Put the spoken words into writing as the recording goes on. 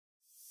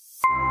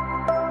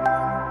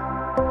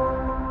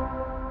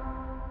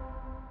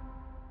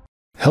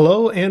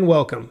Hello and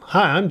welcome.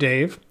 Hi, I'm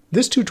Dave.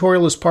 This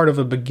tutorial is part of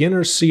a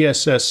beginner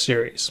CSS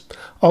series.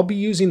 I'll be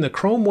using the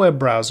Chrome web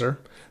browser,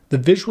 the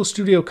Visual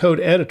Studio Code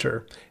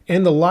editor,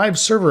 and the live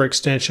server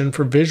extension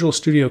for Visual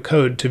Studio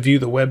Code to view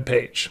the web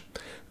page.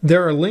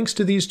 There are links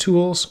to these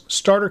tools,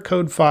 starter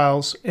code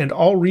files, and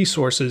all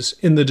resources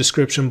in the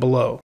description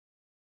below.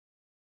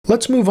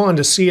 Let's move on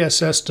to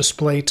CSS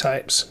display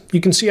types.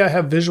 You can see I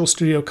have Visual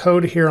Studio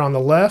Code here on the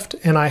left,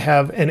 and I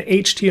have an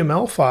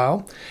HTML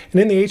file. And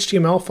in the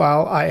HTML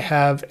file, I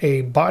have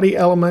a body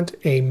element,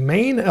 a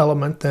main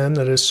element then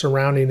that is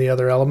surrounding the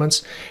other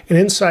elements. And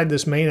inside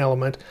this main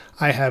element,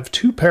 I have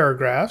two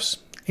paragraphs.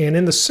 And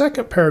in the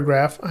second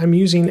paragraph, I'm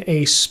using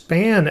a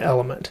span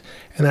element.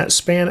 And that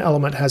span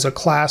element has a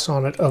class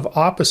on it of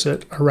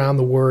opposite around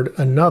the word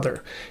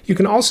another. You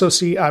can also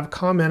see I've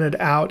commented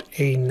out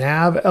a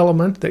nav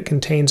element that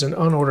contains an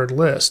unordered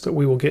list that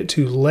we will get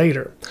to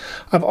later.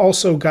 I've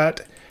also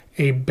got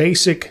a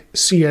basic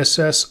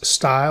CSS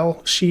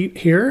style sheet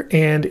here,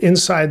 and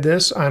inside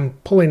this I'm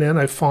pulling in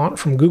a font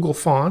from Google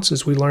Fonts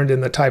as we learned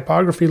in the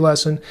typography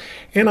lesson,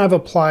 and I've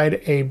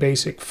applied a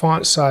basic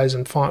font size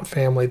and font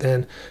family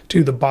then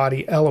to the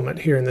body element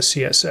here in the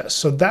CSS.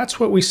 So that's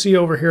what we see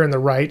over here on the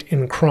right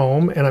in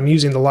Chrome, and I'm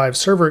using the live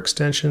server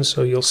extension,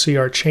 so you'll see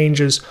our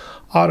changes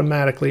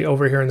automatically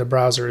over here in the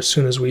browser as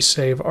soon as we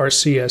save our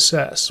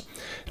CSS.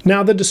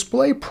 Now the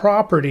display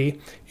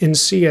property in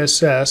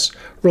CSS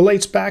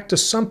relates back to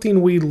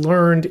something we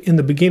learned in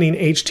the beginning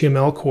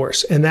HTML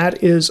course, and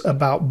that is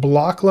about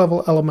block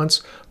level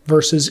elements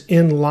versus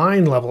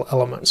inline level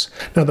elements.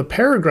 Now the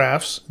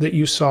paragraphs that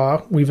you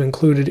saw we've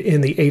included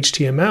in the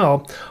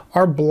HTML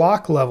are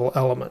block level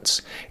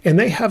elements, and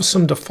they have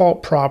some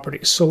default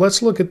properties. So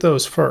let's look at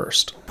those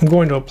first. I'm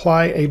going to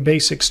apply a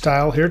basic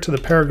style here to the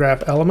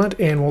paragraph element,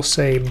 and we'll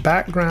say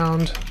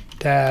background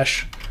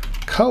dash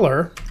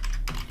color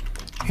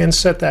and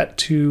set that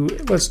to,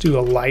 let's do a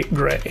light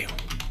gray.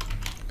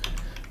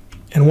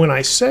 And when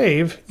I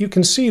save, you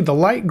can see the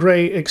light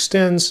gray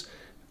extends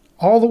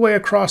all the way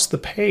across the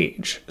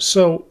page.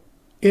 So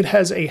it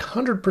has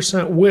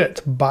 100%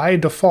 width by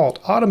default.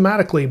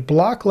 Automatically,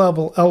 block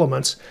level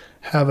elements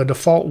have a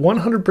default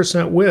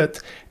 100%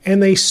 width,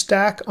 and they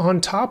stack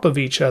on top of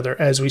each other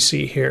as we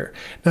see here.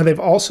 Now they've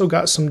also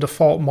got some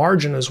default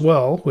margin as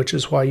well, which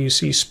is why you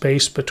see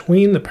space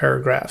between the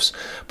paragraphs.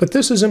 But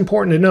this is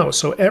important to know.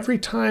 So every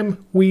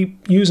time we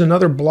use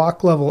another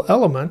block level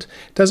element,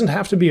 it doesn't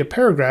have to be a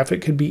paragraph,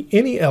 it could be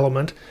any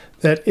element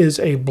that is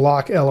a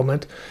block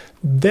element,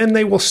 then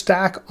they will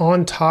stack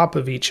on top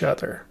of each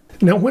other.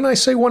 Now when I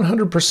say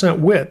 100%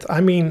 width,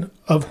 I mean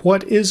of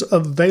what is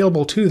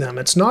available to them.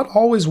 It's not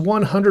always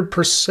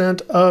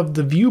 100% of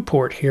the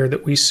viewport here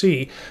that we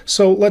see.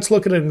 So let's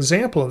look at an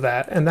example of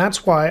that, and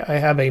that's why I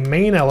have a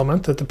main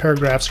element that the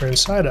paragraphs are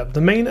inside of.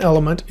 The main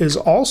element is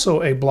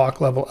also a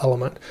block level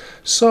element.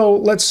 So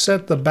let's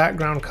set the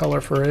background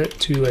color for it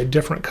to a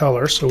different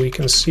color so we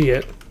can see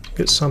it.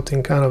 Get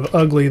something kind of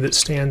ugly that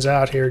stands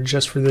out here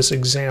just for this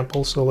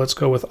example. So let's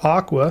go with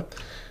aqua.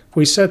 If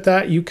we set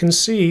that, you can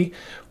see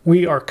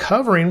we are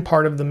covering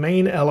part of the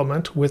main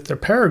element with the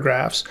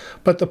paragraphs,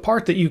 but the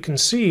part that you can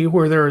see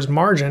where there is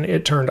margin,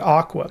 it turned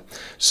aqua.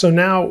 So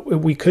now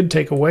we could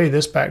take away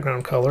this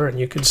background color and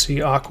you could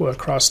see aqua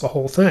across the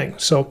whole thing.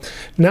 So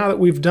now that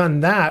we've done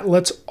that,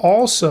 let's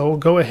also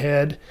go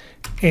ahead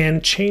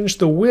and change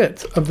the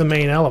width of the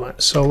main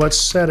element. So let's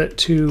set it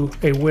to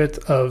a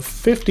width of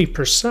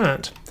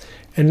 50%.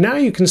 And now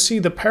you can see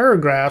the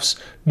paragraphs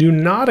do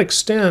not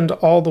extend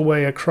all the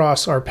way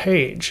across our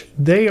page.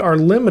 They are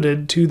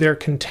limited to their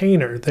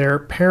container, their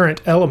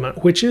parent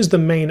element, which is the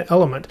main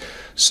element.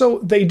 So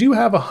they do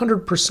have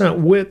 100%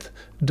 width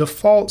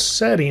default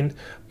setting,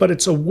 but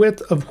it's a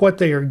width of what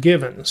they are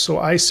given. So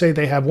I say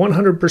they have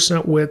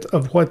 100% width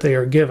of what they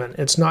are given.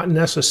 It's not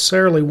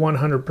necessarily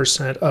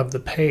 100% of the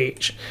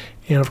page.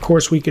 And of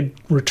course we could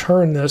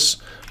return this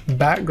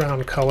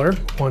background color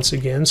once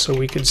again so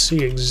we could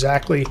see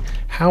exactly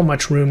how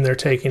much room they're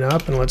taking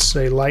up, and let's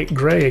say light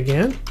gray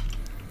again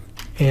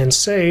and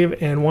save,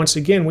 and once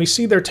again we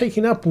see they're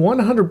taking up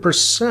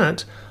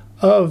 100%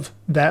 of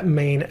that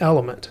main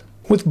element.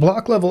 With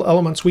block level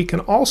elements we can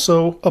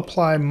also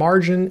apply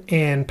margin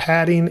and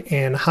padding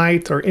and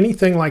height or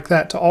anything like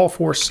that to all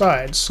four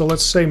sides. So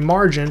let's say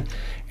margin,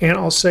 and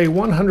I'll say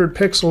 100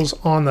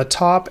 pixels on the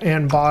top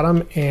and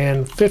bottom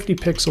and 50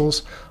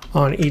 pixels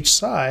on each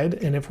side,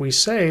 and if we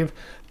save,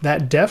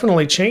 that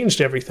definitely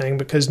changed everything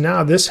because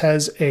now this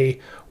has a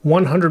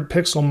 100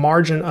 pixel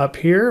margin up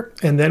here,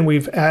 and then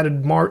we've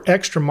added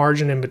extra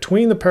margin in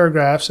between the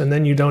paragraphs, and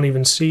then you don't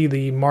even see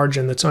the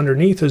margin that's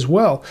underneath as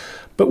well.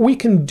 But we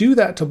can do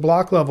that to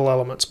block level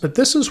elements, but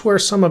this is where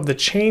some of the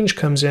change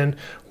comes in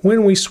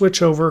when we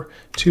switch over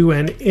to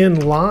an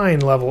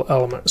inline level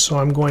element. So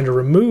I'm going to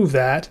remove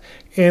that,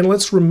 and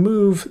let's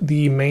remove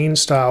the main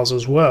styles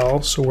as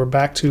well. So we're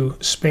back to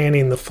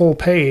spanning the full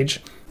page.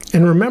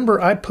 And remember,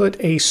 I put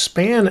a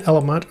span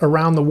element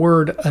around the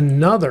word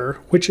another,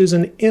 which is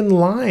an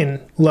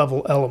inline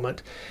level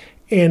element.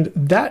 And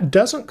that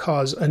doesn't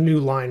cause a new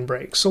line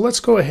break. So let's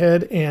go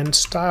ahead and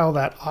style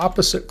that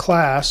opposite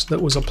class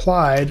that was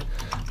applied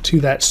to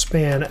that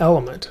span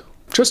element.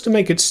 Just to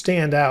make it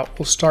stand out,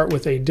 we'll start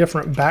with a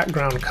different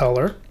background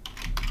color.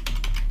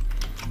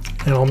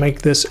 And I'll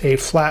make this a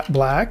flat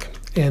black.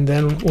 And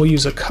then we'll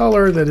use a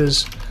color that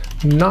is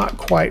not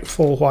quite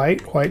full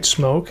white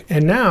smoke.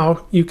 And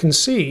now you can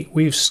see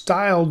we've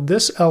styled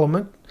this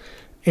element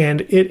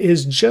and it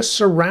is just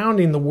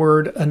surrounding the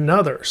word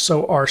another.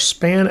 So our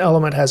span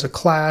element has a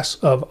class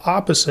of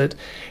opposite,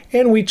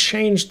 and we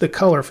changed the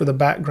color for the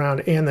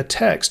background and the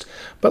text.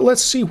 But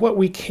let's see what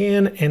we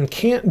can and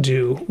can't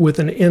do with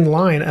an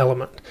inline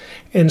element.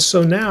 And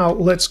so now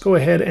let's go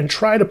ahead and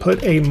try to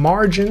put a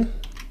margin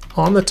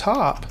on the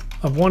top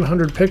of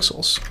 100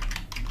 pixels.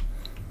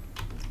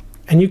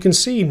 And you can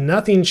see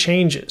nothing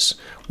changes.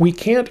 We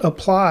can't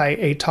apply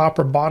a top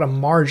or bottom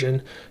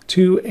margin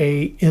to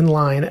a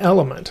inline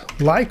element.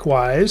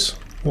 Likewise,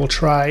 we'll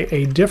try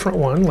a different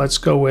one. Let's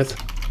go with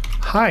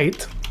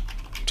height,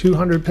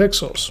 200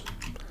 pixels.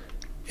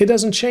 It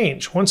doesn't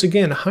change. Once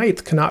again,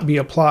 height cannot be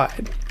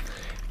applied.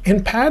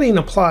 And padding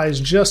applies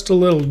just a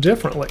little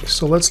differently.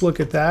 So let's look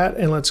at that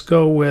and let's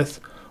go with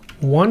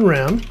 1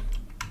 rem.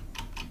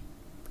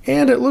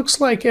 And it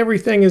looks like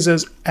everything is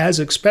as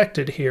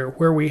expected here,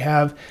 where we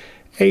have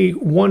a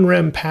 1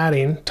 rem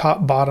padding,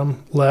 top,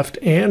 bottom, left,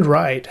 and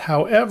right.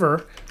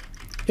 However,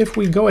 if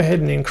we go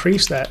ahead and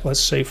increase that, let's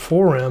say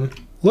 4 rem,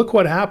 look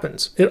what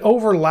happens. It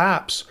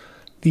overlaps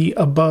the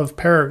above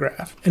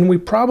paragraph, and we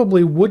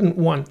probably wouldn't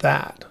want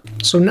that.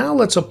 So now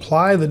let's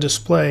apply the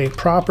display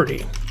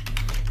property.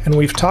 And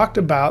we've talked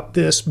about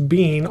this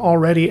being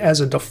already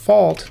as a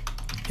default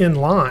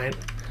inline.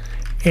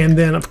 And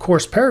then, of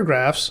course,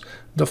 paragraphs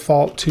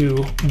default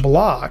to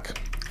block,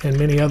 and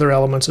many other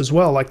elements as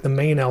well, like the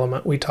main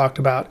element we talked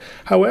about.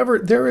 However,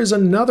 there is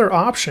another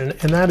option,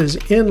 and that is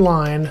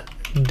inline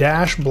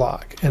dash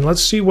block. And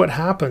let's see what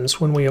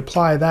happens when we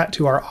apply that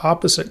to our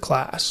opposite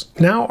class.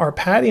 Now our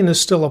padding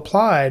is still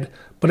applied,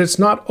 but it's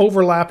not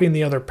overlapping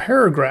the other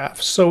paragraph,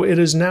 so it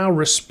is now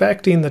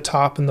respecting the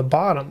top and the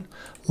bottom.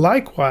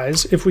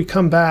 Likewise, if we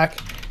come back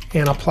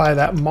and apply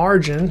that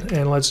margin,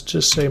 and let's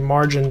just say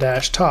margin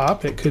dash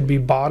top, it could be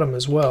bottom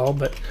as well,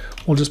 but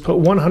we'll just put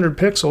 100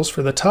 pixels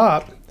for the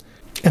top.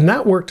 And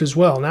that worked as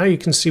well. Now you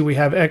can see we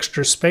have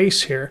extra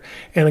space here.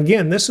 And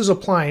again, this is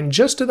applying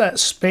just to that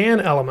span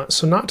element,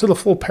 so not to the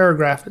full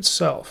paragraph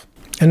itself.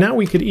 And now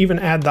we could even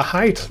add the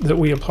height that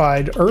we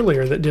applied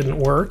earlier that didn't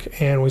work,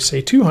 and we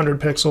say 200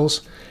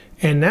 pixels.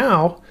 And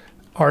now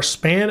our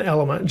span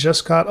element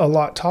just got a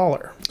lot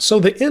taller. So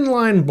the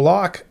inline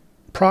block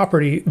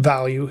property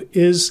value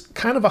is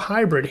kind of a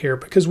hybrid here,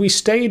 because we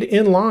stayed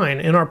in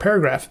line in our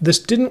paragraph. This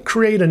didn't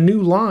create a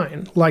new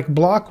line like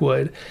block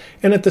would,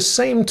 and at the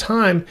same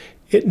time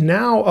it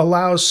now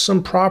allows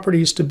some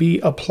properties to be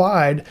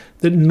applied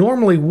that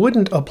normally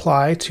wouldn't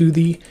apply to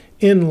the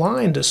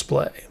inline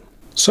display.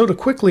 So to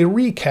quickly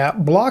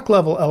recap, block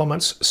level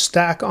elements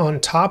stack on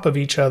top of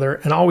each other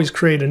and always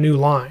create a new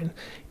line.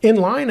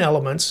 Inline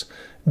elements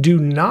do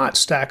not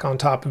stack on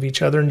top of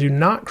each other and do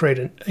not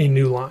create a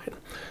new line.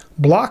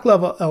 Block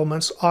level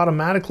elements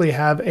automatically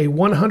have a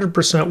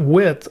 100%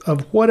 width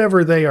of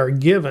whatever they are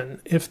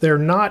given. If they're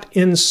not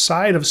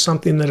inside of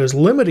something that is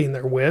limiting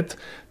their width,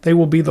 they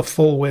will be the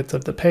full width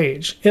of the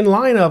page.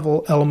 Inline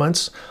level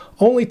elements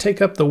only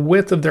take up the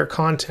width of their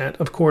content,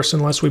 of course,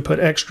 unless we put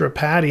extra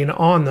padding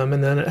on them,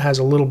 and then it has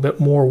a little bit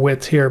more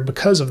width here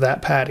because of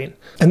that padding.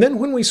 And then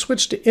when we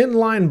switch to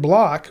inline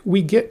block,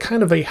 we get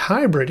kind of a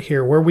hybrid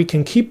here where we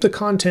can keep the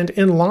content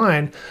in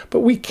line, but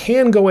we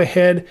can go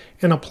ahead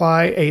and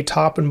apply a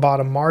top and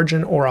bottom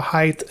margin or a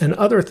height and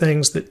other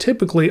things that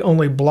typically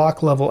only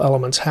block level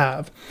elements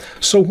have.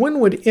 So when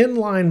would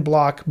inline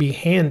block be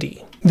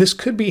handy? This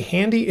could be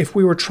handy if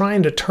we were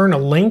trying to turn a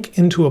link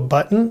into a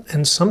button,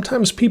 and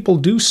sometimes people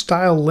do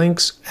style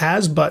links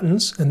as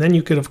buttons, and then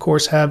you could of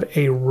course have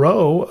a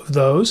row of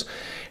those.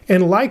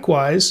 And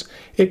likewise,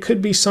 it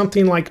could be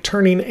something like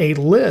turning a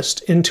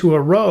list into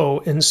a row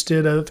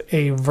instead of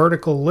a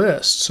vertical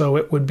list, so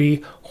it would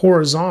be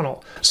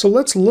horizontal. So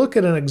let's look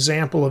at an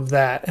example of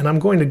that, and I'm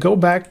going to go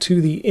back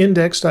to the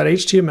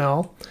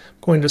index.html.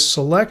 Going to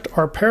select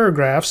our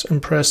paragraphs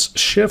and press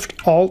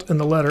Shift Alt and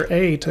the letter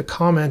A to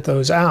comment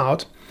those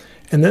out,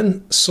 and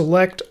then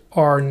select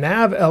our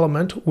nav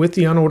element with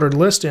the unordered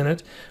list in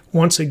it.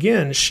 Once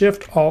again,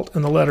 Shift Alt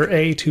and the letter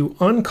A to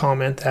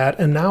uncomment that,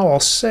 and now I'll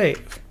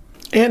save.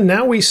 And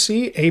now we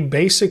see a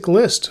basic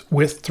list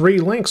with 3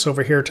 links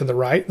over here to the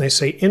right. They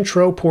say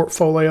Intro,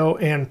 Portfolio,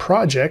 and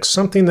Projects,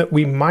 something that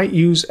we might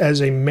use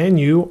as a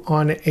menu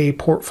on a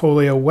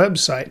portfolio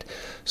website.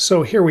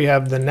 So here we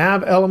have the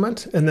nav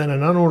element and then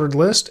an unordered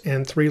list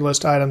and 3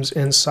 list items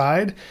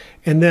inside.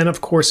 And then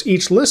of course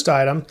each list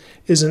item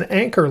is an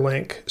anchor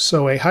link,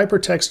 so a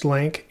hypertext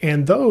link,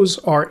 and those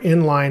are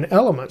inline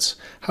elements.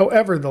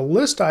 However, the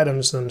list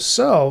items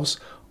themselves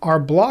our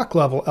block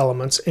level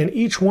elements, and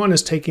each one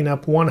is taking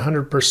up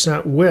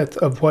 100% width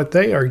of what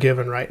they are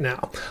given right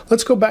now.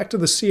 Let's go back to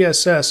the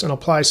CSS and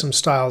apply some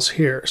styles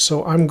here.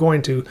 So I'm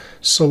going to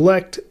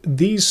select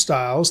these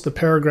styles, the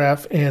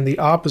paragraph and the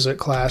opposite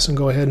class, and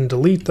go ahead and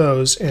delete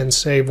those and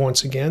save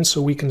once again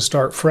so we can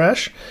start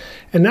fresh.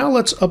 And now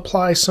let's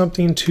apply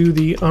something to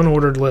the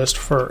unordered list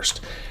first.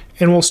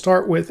 And we'll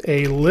start with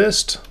a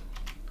list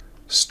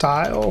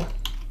style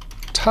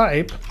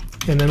type,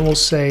 and then we'll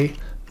say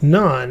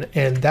none,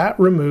 and that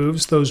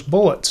removes those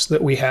bullets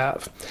that we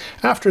have.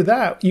 After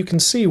that, you can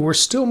see we're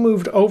still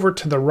moved over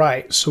to the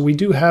right, so we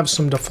do have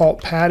some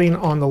default padding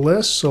on the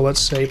list. So let's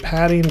say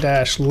padding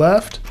dash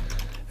left,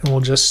 and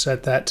we'll just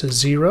set that to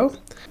 0,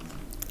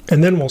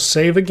 and then we'll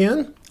save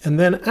again. And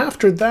then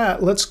after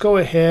that, let's go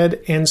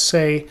ahead and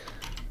say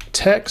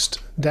text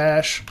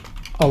dash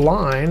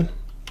align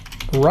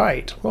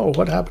right. Oh,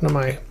 what happened to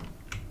my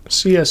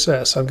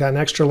CSS? I've got an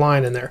extra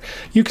line in there.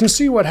 You can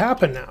see what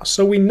happened now.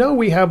 So we know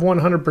we have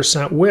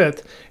 100%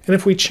 width, and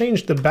if we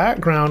change the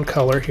background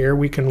color here,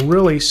 we can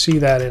really see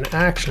that in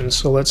action.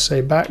 So let's say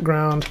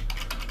background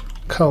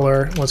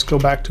color, let's go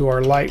back to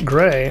our light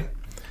gray,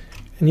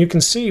 and you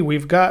can see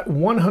we've got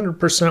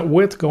 100%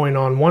 width going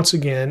on once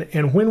again.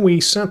 And when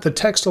we sent the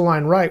text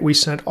align right, we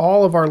sent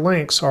all of our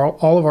links,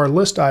 all of our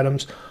list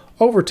items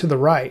over to the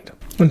right.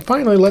 And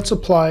finally, let's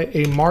apply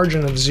a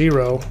margin of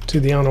 0 to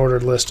the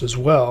unordered list as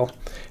well.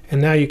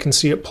 And now you can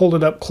see it pulled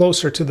it up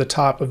closer to the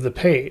top of the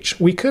page.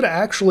 We could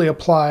actually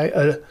apply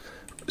a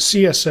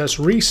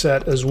CSS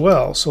reset as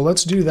well. So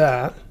let's do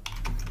that.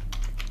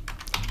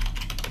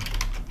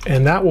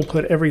 And that will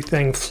put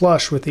everything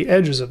flush with the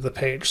edges of the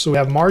page. So we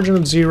have margin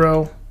of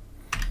 0,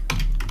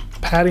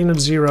 padding of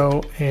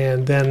 0,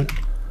 and then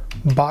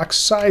box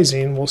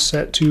sizing we'll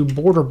set to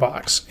border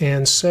box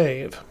and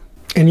save.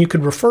 And you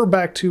could refer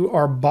back to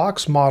our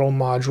box model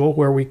module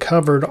where we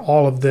covered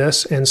all of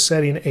this and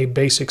setting a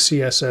basic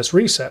CSS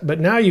reset. But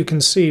now you can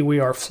see we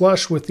are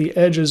flush with the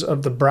edges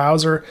of the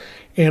browser,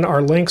 and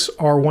our links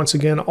are once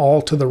again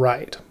all to the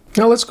right.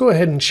 Now let's go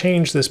ahead and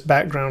change this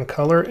background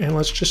color, and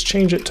let's just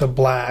change it to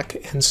black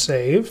and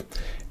save.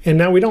 And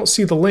now we don't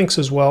see the links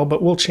as well,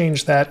 but we'll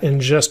change that in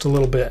just a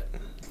little bit.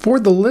 For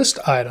the list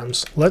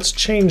items, let's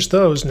change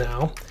those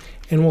now,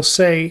 and we'll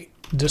say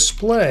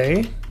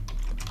display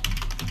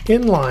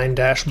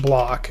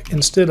Inline-Block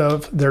instead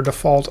of their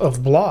default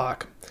of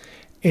block.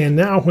 And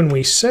now when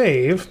we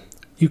save,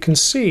 you can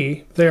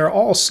see they are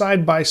all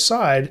side by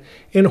side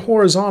in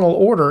horizontal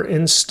order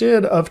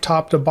instead of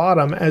top to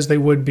bottom as they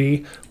would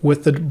be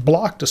with the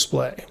block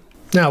display.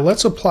 Now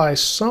let's apply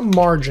some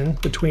margin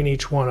between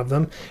each one of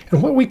them.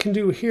 And what we can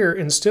do here,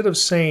 instead of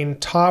saying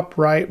top,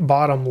 right,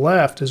 bottom,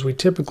 left, as we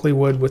typically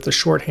would with the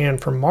shorthand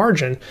for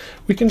margin,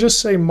 we can just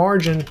say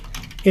margin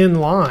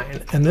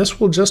inline, and this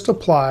will just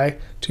apply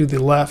to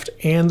the left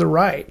and the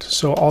right.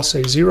 So I'll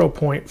say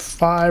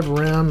 0.5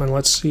 rem, and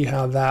let's see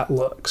how that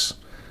looks.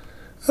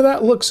 Now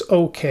that looks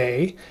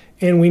okay,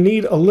 and we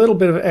need a little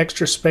bit of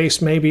extra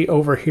space maybe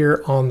over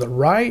here on the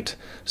right.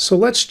 So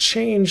let's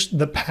change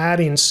the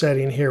padding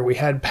setting here. We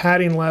had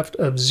padding left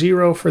of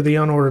 0 for the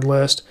unordered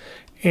list,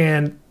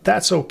 and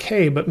that's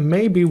okay, but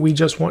maybe we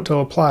just want to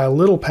apply a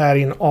little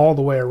padding all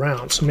the way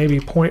around. So maybe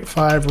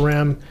 0.5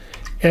 rem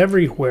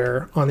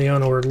everywhere on the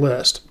unordered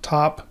list,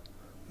 top,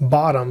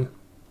 bottom,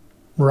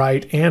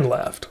 right, and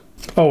left.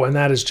 Oh, and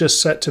that is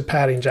just set to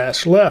padding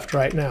dash left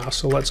right now.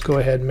 So let's go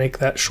ahead and make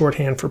that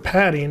shorthand for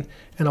padding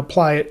and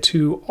apply it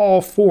to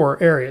all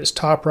 4 areas,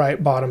 top,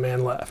 right, bottom,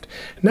 and left.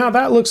 Now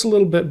that looks a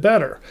little bit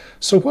better.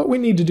 So what we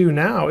need to do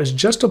now is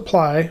just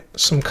apply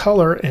some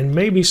color and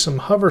maybe some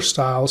hover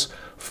styles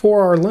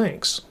for our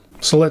links.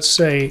 So let's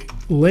say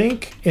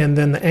link and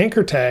then the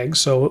anchor tag.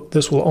 So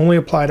this will only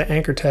apply to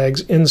anchor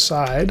tags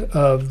inside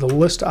of the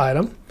list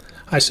item.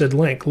 I said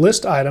link,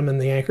 list item in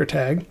the anchor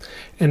tag.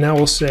 And now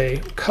we'll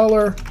say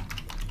color.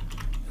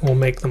 We'll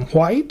make them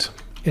white.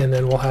 And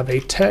then we'll have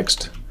a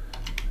text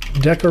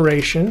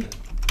decoration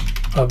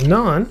of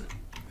none.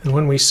 And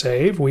when we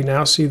save, we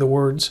now see the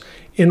words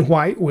in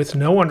white with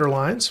no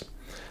underlines.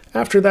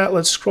 After that,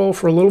 let's scroll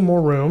for a little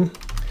more room.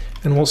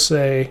 And we'll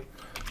say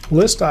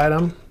list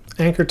item,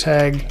 anchor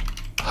tag,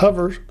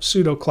 hover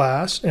pseudo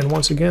class, and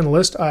once again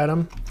list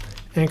item,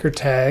 anchor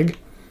tag,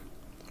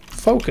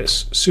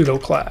 focus pseudo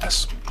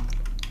class.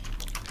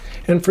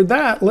 And for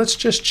that, let's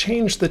just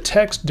change the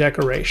text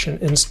decoration.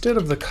 Instead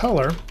of the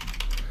color,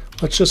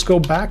 let's just go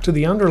back to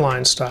the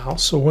underline style.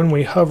 So when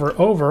we hover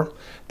over,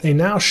 they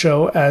now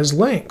show as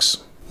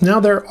links. Now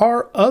there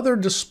are other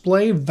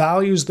display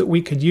values that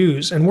we could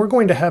use, and we're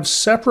going to have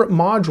separate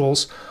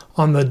modules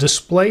on the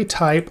display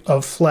type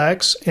of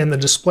flex and the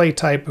display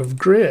type of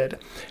grid.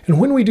 And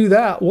when we do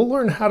that, we'll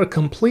learn how to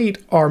complete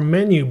our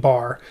menu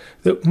bar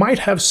that might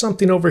have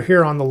something over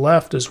here on the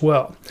left as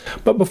well.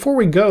 But before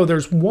we go,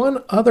 there's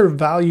one other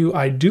value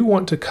I do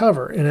want to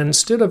cover, and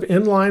instead of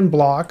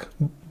Inline-Block,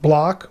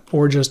 block,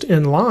 or just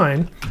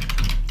inline,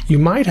 you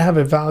might have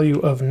a value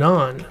of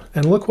none.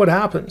 And look what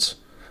happens.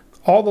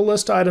 all the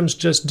list items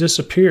just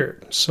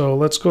disappeared. So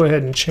let's go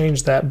ahead and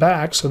change that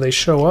back so they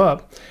show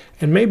up.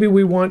 And maybe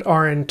we want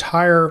our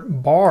entire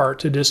bar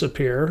to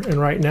disappear.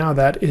 And right now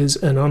that is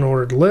an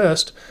unordered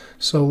list.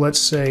 So let's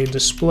say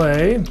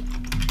display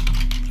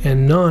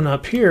and none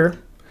up here.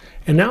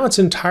 And now it's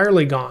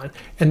entirely gone.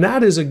 And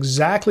that is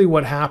exactly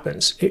what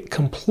happens. It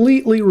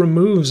completely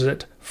removes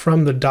it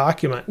from the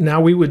document. Now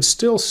we would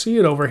still see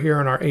it over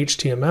here in our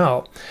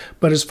HTML,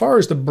 but as far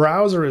as the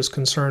browser is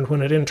concerned,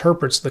 when it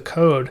interprets the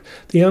code,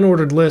 the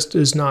unordered list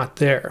is not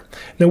there.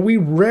 Now we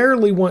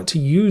rarely want to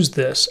use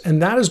this,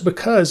 and that is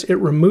because it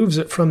removes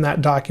it from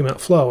that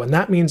document flow, and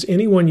that means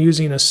anyone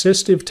using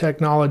assistive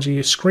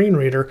technology screen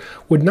reader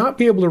would not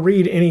be able to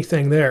read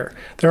anything there.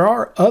 There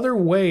are other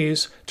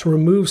ways to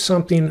remove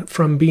something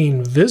from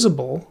being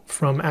visible,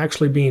 from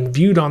actually being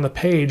viewed on the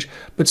page,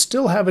 but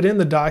still have it in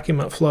the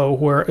document flow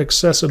where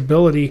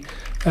accessibility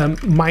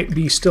might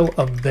be still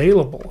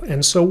available.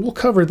 And so we'll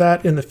cover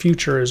that in the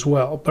future as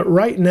well. But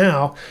right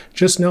now,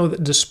 just know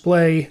that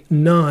display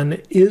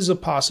none is a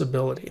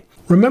possibility.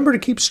 Remember to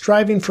keep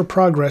striving for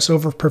progress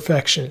over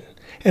perfection,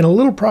 and a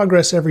little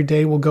progress every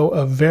day will go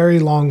a very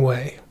long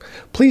way.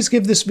 Please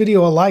give this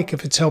video a like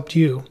if it's helped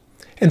you.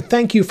 And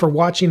thank you for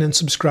watching and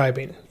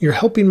subscribing. You're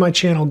helping my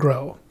channel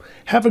grow.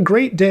 Have a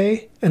great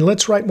day, and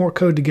let's write more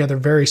code together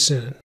very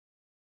soon.